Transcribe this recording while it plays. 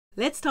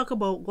Let's talk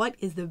about what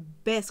is the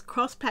best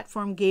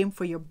cross-platform game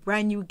for your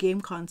brand new game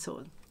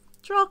console.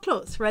 Draw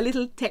close for a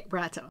little tech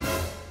bratter.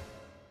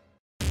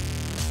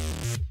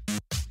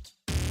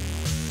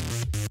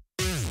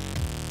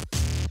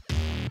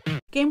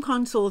 Game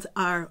consoles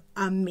are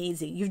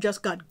amazing. You've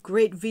just got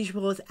great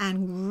visuals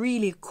and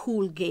really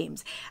cool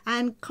games.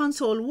 And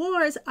console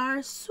wars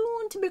are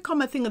soon to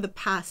become a thing of the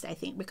past, I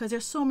think, because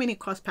there's so many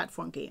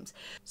cross-platform games.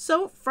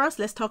 So first,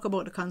 let's talk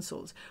about the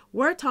consoles.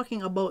 We're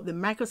talking about the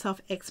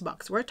Microsoft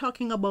Xbox. We're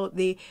talking about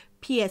the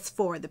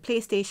PS4, the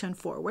PlayStation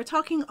 4. We're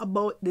talking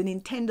about the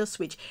Nintendo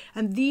Switch.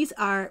 And these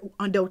are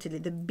undoubtedly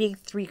the big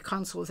three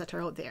consoles that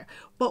are out there.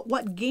 But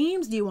what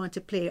games do you want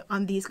to play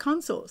on these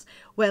consoles?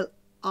 Well,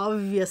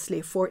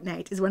 obviously,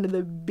 Fortnite is one of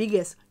the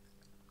biggest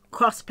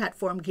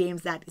cross-platform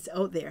games that is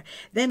out there.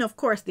 Then, of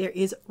course, there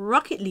is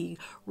Rocket League.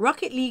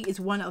 Rocket League is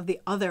one of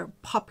the other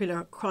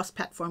popular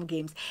cross-platform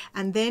games.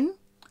 And then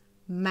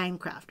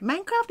Minecraft.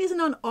 Minecraft isn't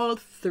on all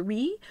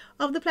three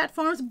of the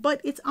platforms,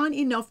 but it's on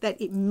enough that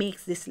it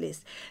makes this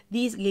list.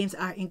 These games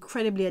are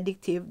incredibly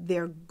addictive.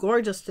 They're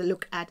gorgeous to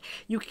look at.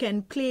 You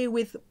can play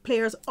with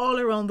players all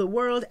around the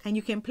world, and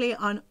you can play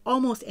on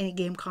almost any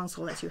game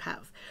console that you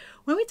have.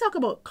 When we talk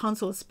about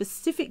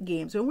console-specific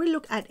games, when we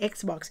look at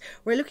Xbox,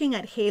 we're looking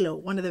at Halo,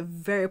 one of the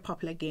very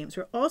popular games.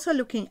 We're also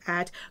looking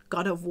at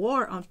God of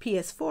War on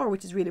PS4,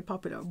 which is really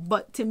popular.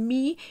 But to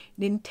me,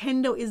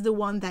 Nintendo is the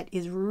one that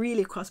is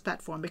really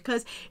cross-platform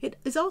because it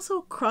is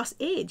also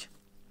cross-age.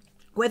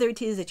 Whether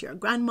it is that you're a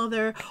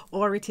grandmother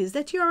or it is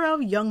that you're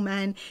a young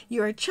man,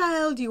 you're a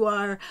child, you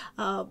are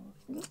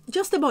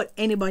just about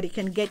anybody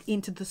can get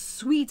into the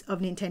suite of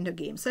Nintendo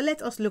games. So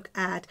let us look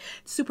at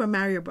Super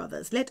Mario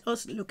Brothers. Let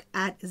us look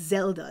at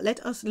Zelda.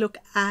 Let us look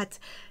at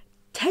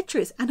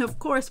Tetris. And of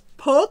course,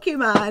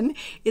 Pokemon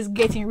is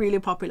getting really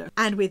popular.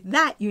 And with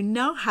that, you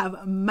now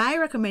have my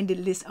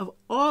recommended list of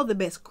all the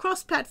best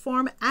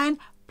cross-platform and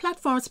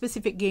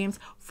platform-specific games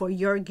for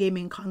your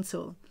gaming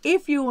console.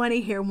 If you want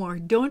to hear more,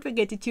 don't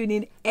forget to tune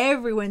in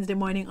every Wednesday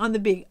morning on the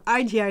big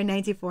RGR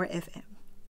 94 FM.